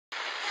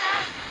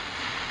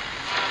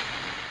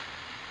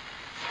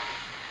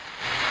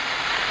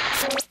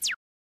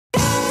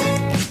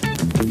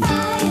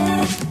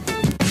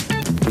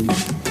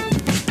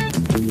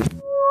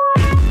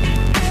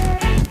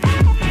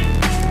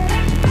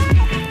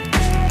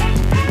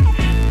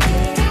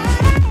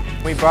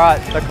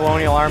brought the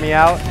Colonial Army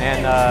out,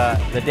 and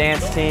the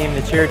dance team,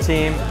 the cheer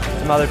team,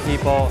 some other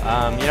people.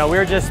 You know, we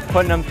were just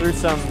putting them through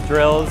some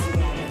drills,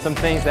 some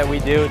things that we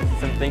do,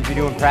 some things we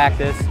do in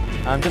practice,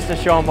 just to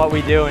show them what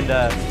we do and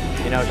to,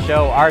 you know,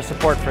 show our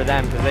support for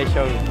them, because they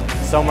show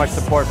so much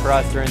support for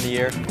us during the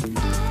year.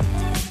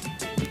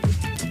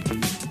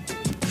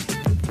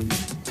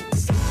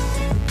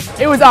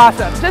 It was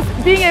awesome.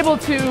 Just being able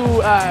to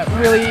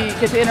really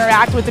get to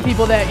interact with the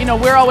people that, you know,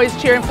 we're always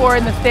cheering for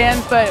in the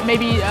stands, but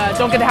maybe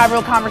don't get to have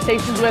real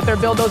conversations with or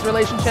build those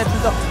relationships.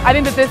 And so I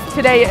think that this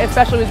today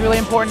especially was really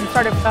important,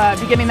 sort of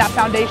beginning that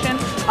foundation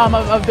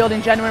of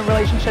building genuine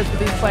relationships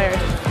with these players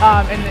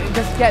and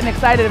just getting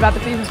excited about the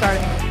season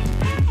starting.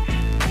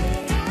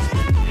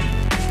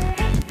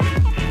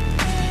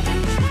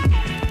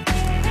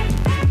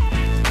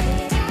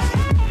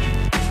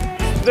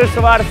 There's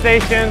a lot of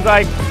stations,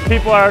 like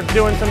people are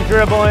doing some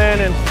dribbling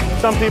and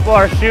some people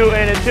are shooting.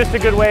 It's just a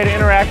good way to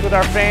interact with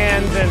our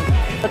fans,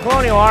 and the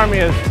Colonial Army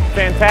is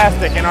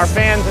fantastic, and our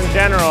fans in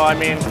general. I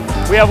mean,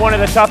 we have one of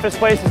the toughest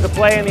places to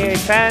play in the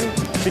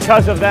A10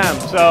 because of them.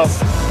 So,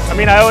 I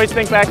mean, I always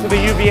think back to the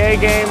UVA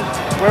game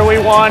where we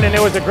won and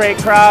it was a great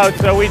crowd,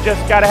 so we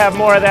just got to have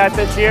more of that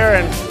this year,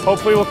 and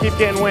hopefully we'll keep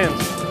getting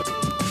wins.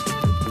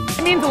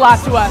 It means a lot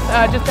to us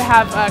just to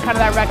have kind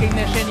of that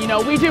recognition. You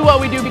know, we do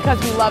what we do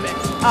because we love it,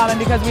 and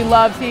because we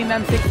love seeing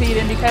them succeed,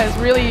 and because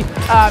really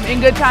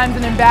in good times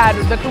and in bad,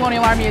 the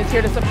Colonial Army is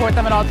here to support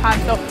them at all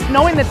times. So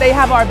knowing that they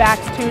have our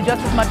backs too,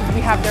 just as much as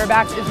we have their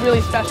backs, is really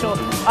special.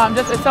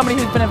 Just as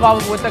somebody who's been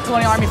involved with the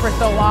Colonial Army for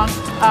so long,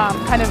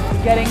 kind of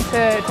getting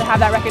to have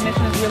that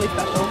recognition is really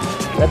special.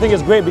 I think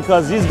it's great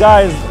because these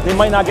guys, they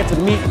might not get to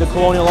meet the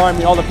Colonial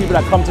Army, all the people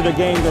that come to their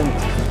games and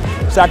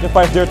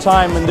sacrifice their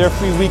time and their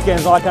free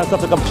weekends, all that kind of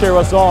stuff to come cheer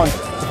us on.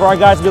 So for our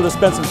guys to be able to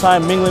spend some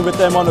time mingling with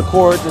them on the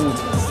court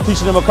and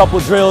teaching them a couple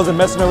of drills and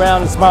messing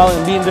around and smiling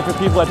and meeting different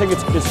people, I think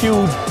it's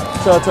huge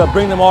to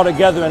bring them all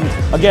together and,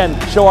 again,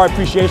 show our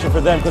appreciation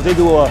for them, because they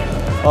do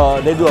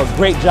a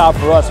great job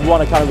for us. We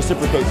want to kind of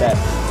reciprocate that.